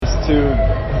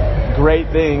to great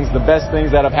things, the best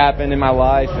things that have happened in my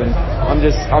life, and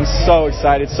I'm so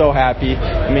excited, so happy.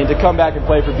 I mean, to come back and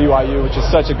play for BYU, which is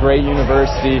such a great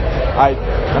university, I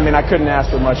couldn't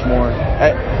ask for much more.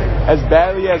 As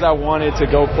badly as I wanted to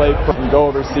go play and go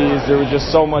overseas, there was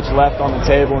just so much left on the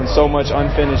table and so much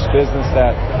unfinished business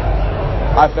that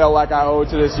I felt like I owed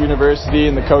to this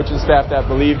university and the coaching staff that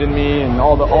believed in me, and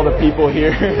all the people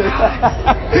here,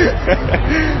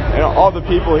 and all the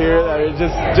people here that are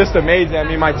just amazing. I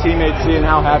mean, my teammates, seeing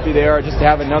how happy they are just to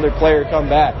have another player come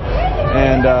back,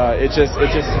 and it just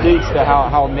speaks to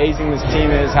how amazing this team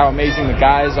is, how amazing the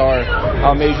guys are,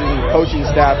 how amazing the coaching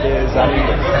staff is. I mean,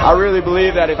 I really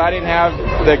believe that if I didn't have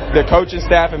the coaching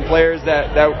staff and players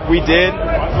that we did,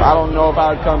 I don't know if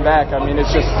I would come back. I mean,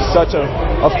 it's just such a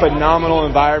phenomenal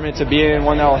environment to be in,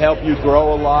 one that will help you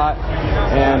grow a lot,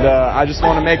 and I just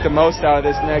want to make the most out of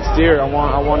this next year. I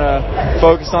want to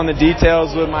focus on the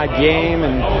details with my game,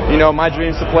 and my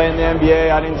dreams to play in the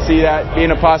NBA. I didn't see that being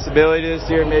a possibility this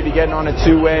year, maybe getting on a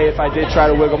two-way if I did try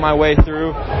to wiggle my way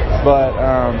through, but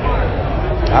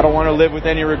I don't want to live with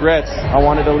any regrets. I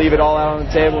wanted to leave it all out on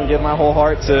the table and give my whole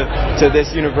heart to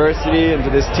this university and to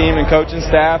this team and coaching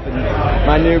staff and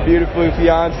my new beautiful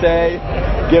fiance.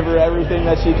 Give her everything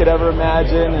that she could ever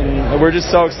imagine, and we're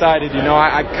just so excited.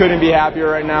 I couldn't be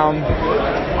happier right now.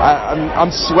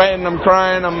 I'm sweating, I'm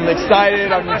crying, I'm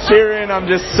excited, I'm cheering, I'm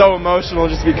just so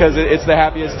emotional just because it's the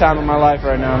happiest time of my life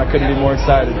right now, and I couldn't be more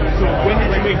excited. So when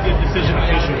did you make the decision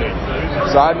officially?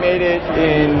 So I made it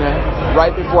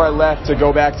right before I left to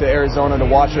go back to Arizona to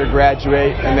watch her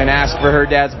graduate and then ask for her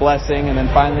dad's blessing and then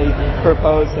finally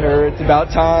propose to her. It's about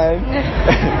time.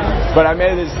 But I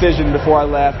made the decision before I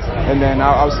left, and then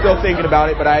I was still thinking about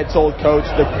it, but I had told Coach,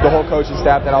 the whole coaching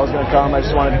staff, that I was going to come. I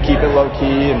just wanted to keep it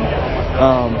low-key,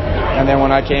 and then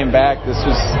when I came back,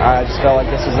 I just felt like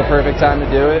this was the perfect time to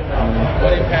do it.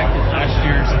 What impact did last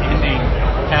year's ending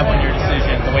have on your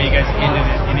decision, the way you guys ended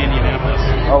it in Indianapolis?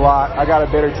 A lot. I got a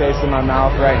bitter taste in my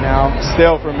mouth right now,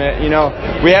 still from it.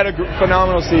 We had a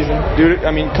phenomenal season.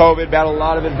 COVID, battled a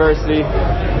lot of adversity.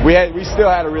 We still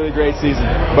had a really great season,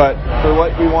 but for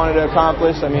what we wanted to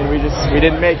accomplish, we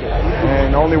didn't make it.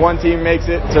 And only one team makes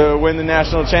it to win the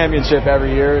national championship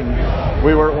every year, and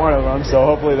we weren't one of them. So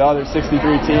hopefully the other 63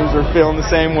 teams were feeling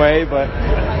the same way. But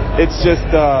it's just,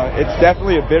 it's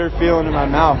definitely a bitter feeling in my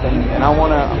mouth, and I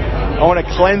want to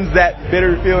cleanse that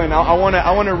bitter feeling. I want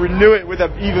to renew it with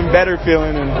an even better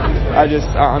feeling, and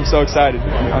I'm so excited.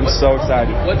 I'm so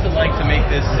excited. What's it like to make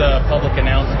this public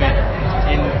announcement?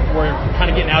 We're kind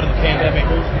of getting out of the pandemic.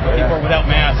 People are without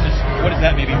masks. What does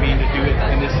that maybe mean to do it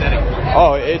in this setting?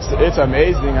 Oh, it's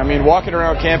amazing. Walking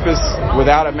around campus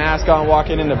without a mask on,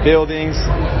 walking into buildings,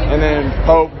 and then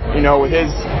Pope, with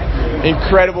his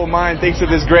incredible mind, thinks of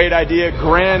this grand idea.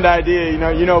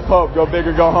 Pope, go big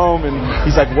or go home, and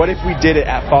he's like, what if we did it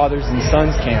at Fathers and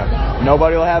Sons camp?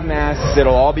 Nobody will have masks.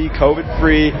 It'll all be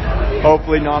COVID-free.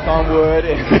 Hopefully, knock on wood,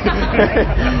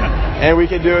 and we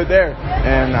can do it there.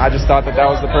 And I just thought that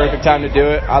was the perfect time to do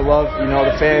it. I love,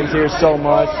 the fans here so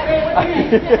much.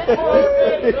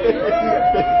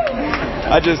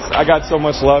 I got so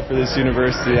much love for this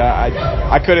university.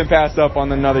 I couldn't pass up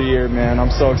on another year, man. I'm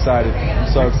so excited.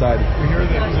 We hear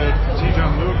that G.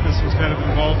 John Lucas was kind of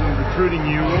involved in recruiting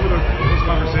you. What were those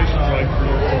conversations like for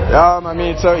you?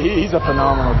 So he's a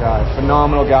phenomenal guy,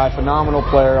 phenomenal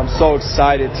player. I'm so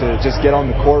excited to just get on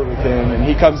the court with him. And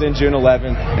he comes in June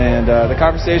 11th, and the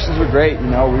conversations were great.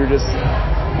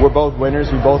 We're both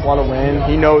winners. We both want to win.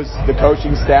 He knows the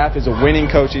coaching staff is a winning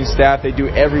coaching staff. They do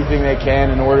everything they can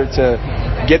in order to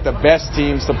get the best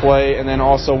teams to play and then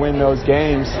also win those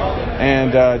games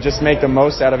and just make the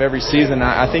most out of every season.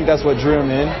 I think that's what drew him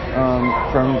in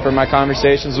from my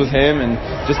conversations with him, and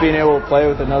just being able to play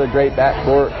with another great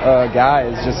backcourt guy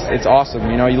is it's awesome.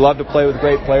 You love to play with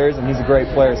great players, and he's a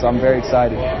great player, so I'm very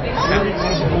excited. You're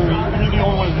the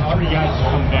only one of the three guys to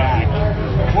come back.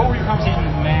 What were your conversations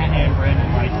with Matt and Brandon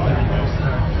like during those?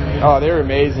 Oh, they were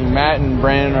amazing. Matt and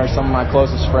Brandon are some of my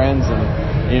closest friends, and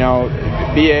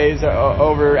BA's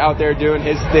out there doing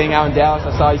his thing out in Dallas.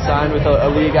 I saw he signed with a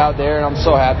league out there, and I'm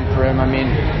so happy for him.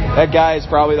 That guy is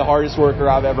probably the hardest worker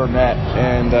I've ever met,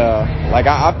 and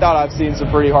I thought I've seen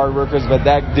some pretty hard workers, but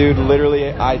that dude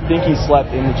literally, I think he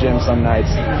slept in the gym some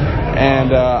nights,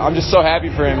 and I'm just so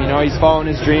happy for him. He's following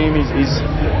his dream. He's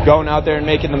going out there and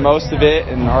making the most of it,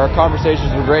 and our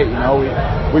conversations were great.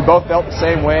 We both felt the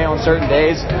same way on certain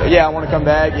days. Yeah, I want to come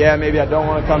back. Yeah, maybe I don't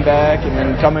want to come back, and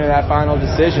then coming to that final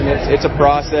decision, it's a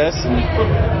process,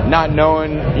 and not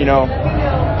knowing,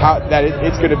 how that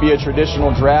it's going to be a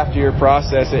traditional draft year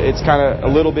process. It's kind of a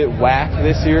little bit whack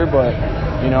this year, but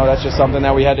that's just something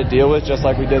that we had to deal with, just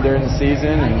like we did during the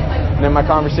season. And then my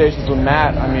conversations with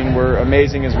Matt, were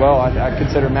amazing as well. I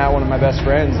consider Matt one of my best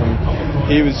friends, and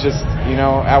he was just,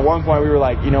 at one point we were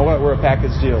like, you know what, we're a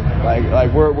package deal.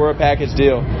 Like we're a package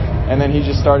deal. And then he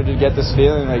just started to get this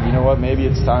feeling like, you know what, maybe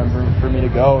it's time for me to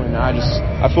go. And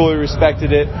I fully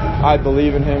respected it. I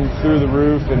believe in him through the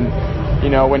roof. And,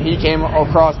 when he came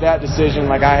across that decision,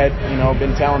 like I had,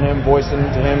 been telling him, voicing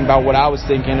to him about what I was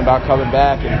thinking about coming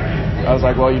back. And I was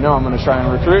like, well, I'm going to try and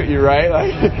recruit you, right?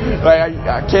 Like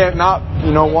I can't not,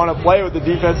 want to play with the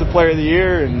defensive player of the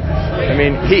year. And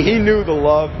he knew the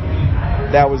love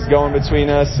that was going between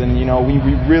us, and we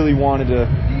really wanted to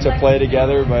play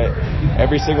together, but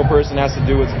every single person has to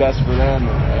do what's best for them,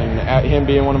 and him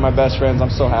being one of my best friends,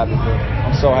 I'm so happy for him.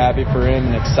 I'm so happy for him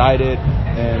and excited,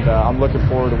 and I'm looking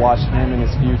forward to watching him in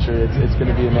his future. It's going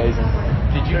to be amazing.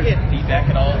 Did you get feedback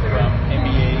at all from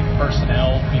NBA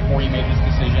personnel before you made this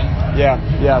decision?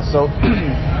 Yeah. So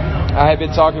I had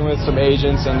been talking with some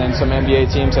agents, and then some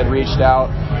NBA teams had reached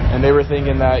out, and they were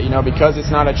thinking that, because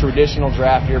it's not a traditional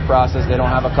draft year process, they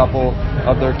don't have a couple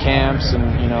of their camps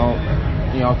and,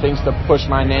 things to push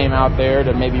my name out there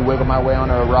to maybe wiggle my way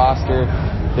onto a roster.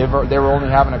 They were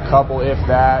only having a couple, if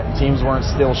that. Teams weren't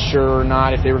still sure or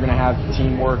not if they were going to have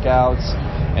team workouts.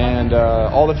 And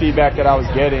all the feedback that I was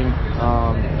getting,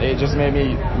 it just made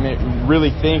me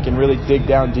really think and really dig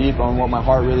down deep on what my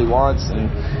heart really wants. And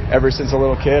ever since a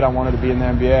little kid, I wanted to be in the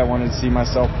NBA. I wanted to see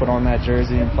myself put on that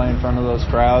jersey and play in front of those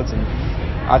crowds. And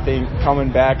I think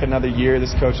coming back another year,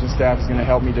 this coaching staff is going to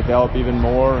help me develop even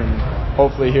more and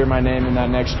hopefully hear my name in that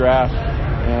next draft.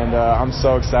 And I'm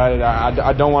so excited.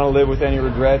 I don't want to live with any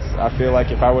regrets. I feel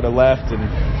like if I would have left and,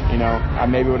 I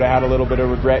maybe would have had a little bit of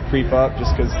regret creep up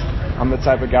just because I'm the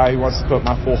type of guy who wants to put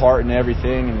my full heart into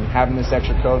everything, and having this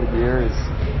extra COVID year is,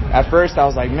 at first I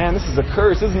was like, man, this is a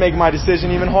curse. This is making my decision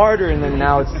even harder. And then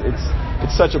now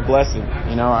it's such a blessing.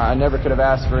 I never could have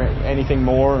asked for anything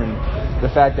more. And the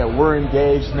fact that we're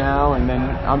engaged now and then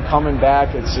I'm coming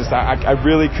back, it's just, I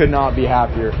really could not be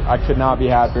happier. I could not be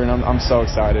happier, and I'm so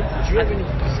excited. Did you have any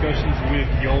discussions with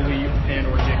Yoli and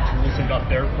or Jake Toolson about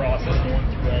their process going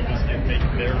through all this and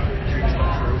making their dreams come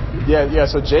true? Yeah.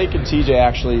 So Jake and TJ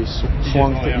actually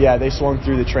swung. They swung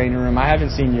through the training room. I haven't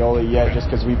seen Yoli yet, just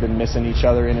because we've been missing each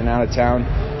other in and out of town.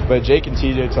 But Jake and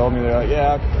TJ told me, they're like,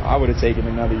 yeah, I would have taken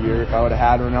another year if I would have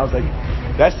had one. And I was like,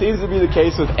 that seems to be the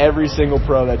case with every single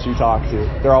pro that you talk to.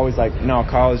 They're always like, no,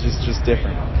 college is just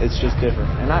different. It's just different.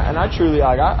 And I truly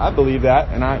I believe that,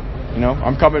 and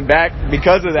I'm coming back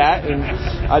because of that, and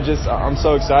I'm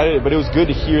so excited. But it was good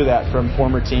to hear that from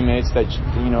former teammates that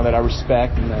that I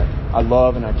respect and that I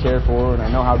love and I care for, and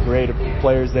I know how great of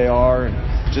players they are, and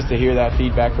just to hear that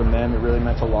feedback from them, it really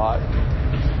meant a lot.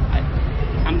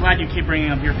 I'm glad you keep bringing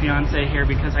up your fiance here,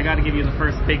 because I got to give you the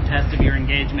first big test of your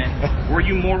engagement. Were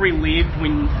you more relieved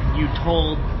when you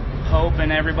told Hope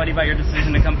and everybody about your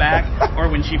decision to come back, or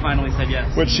when she finally said yes?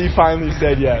 When she finally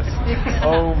said yes.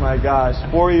 Oh my gosh,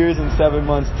 4 years and 7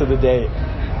 months to the date.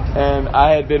 And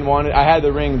I had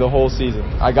the ring the whole season.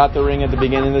 I got the ring at the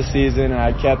beginning of the season, and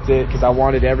I kept it because I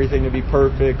wanted everything to be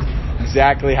perfect,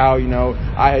 exactly how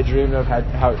I had dreamed of,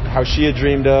 how she had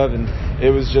dreamed of, and it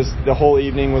was just, the whole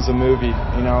evening was a movie.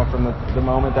 From the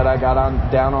moment that I got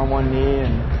down on one knee,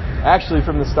 and actually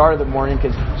from the start of the morning,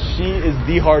 because she is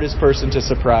the hardest person to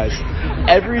surprise.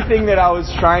 Everything that I was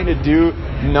trying to do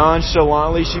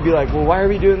nonchalantly, she'd be like, well, why are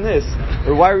we doing this?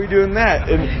 Or why are we doing that?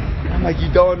 And I'm like,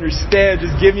 you don't understand.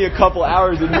 Just give me a couple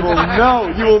hours and you will know.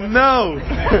 You will know.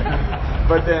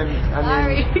 But then,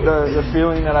 the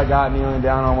feeling that I got kneeling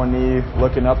down on one knee,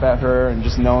 looking up at her, and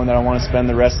just knowing that I want to spend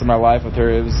the rest of my life with her,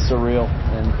 it was surreal.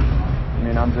 And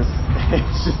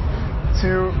it's just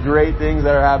two great things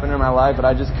that are happening in my life, but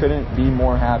I just couldn't be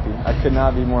more happy. I could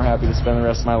not be more happy to spend the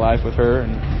rest of my life with her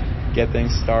and get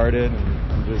things started. And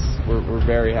we're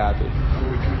very happy.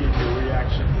 We can get your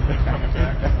reaction coming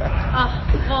back.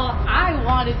 Well, I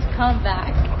wanted to come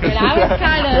back, but I was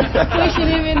kind of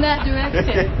pushing him in that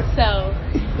direction. So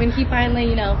when he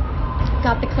finally,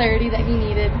 got the clarity that he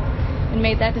needed and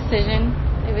made that decision,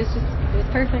 it was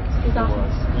perfect. It was awesome.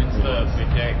 When's the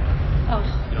big day? Oh,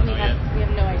 we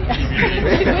have no idea.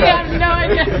 We have no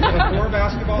idea. Before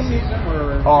basketball season,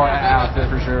 or after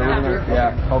for sure. We're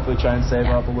gonna, hopefully try and save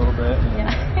up a little bit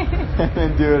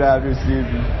and do it after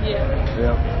season.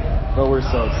 Yep. But we're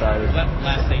so excited.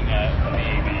 Last thing,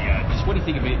 maybe just what do you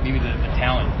think of maybe the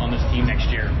talent on this team next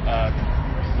year?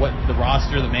 What the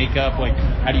roster, the makeup,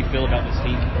 how do you feel about this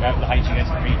team, about the heights you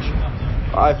guys can reach?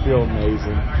 I feel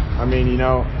amazing.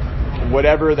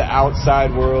 Whatever the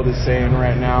outside world is saying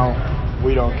right now,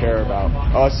 we don't care about.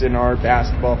 Us in our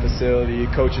basketball facility,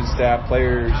 coaching staff,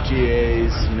 players,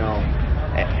 GAs,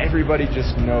 everybody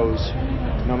just knows,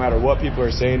 no matter what people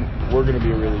are saying, we're going to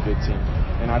be a really good team.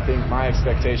 And I think my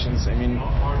expectations,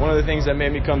 one of the things that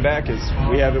made me come back is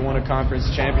we haven't won a conference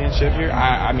championship here.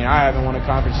 I haven't won a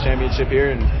conference championship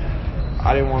here, and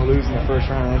I didn't want to lose in the first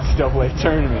round of the NCAA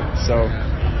tournament. So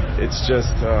it's just,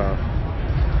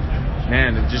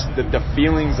 just the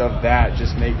feelings of that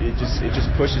just it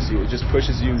just pushes you. It just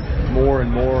pushes you more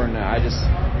and more, and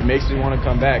it makes me want to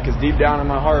come back, because deep down in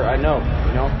my heart, I know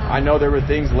there were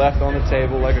things left on the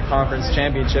table, like a conference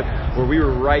championship, where we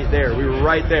were right there.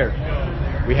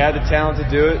 We had the talent to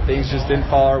do it. Things just didn't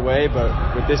fall our way. But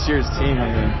with this year's team,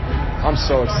 I'm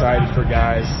so excited for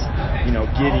guys,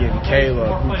 Gideon,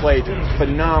 Caleb, who played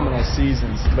phenomenal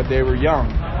seasons, but they were young,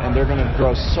 and they're going to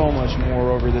grow so much more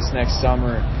over this next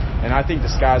summer. And I think the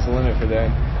sky's the limit for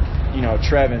them.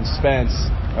 Trevin, Spence,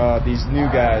 these new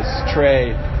guys,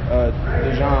 Trey,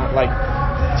 Dejan,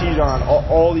 Tijon,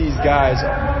 all these guys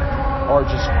are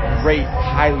just great,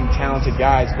 highly talented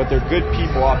guys, but they're good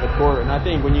people off the court. And I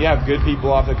think when you have good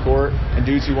people off the court and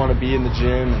dudes who want to be in the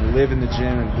gym and live in the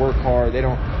gym and work hard, they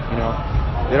don't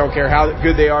care how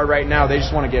good they are right now. They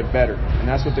just want to get better. And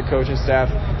that's what the coaching staff,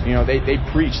 they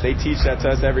preach. They teach that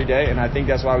to us every day. And I think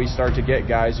that's why we start to get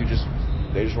guys who just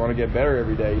want to get better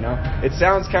every day, It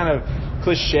sounds kind of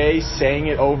cliche saying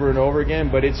it over and over again,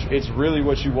 but it's really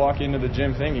what you walk into the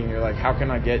gym thinking. You're like, how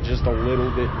can I get just a little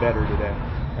bit better today?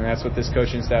 And that's what this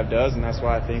coaching staff does, and that's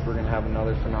why I think we're going to have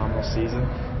another phenomenal season.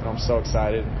 And I'm so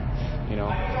excited.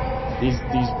 These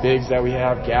bigs that we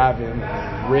have, Gavin,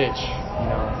 Rich,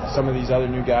 some of these other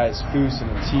new guys, Fusin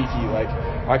and Tiki,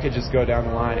 I could just go down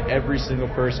the line. Every single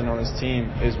person on this team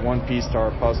is one piece to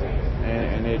our puzzle.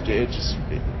 And it just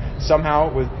somehow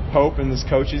with Pope and this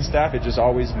coaching staff, it just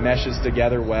always meshes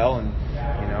together well. And,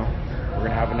 we're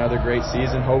going to have another great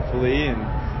season, hopefully, and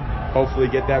hopefully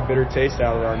get that bitter taste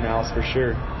out of our mouths for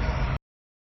sure.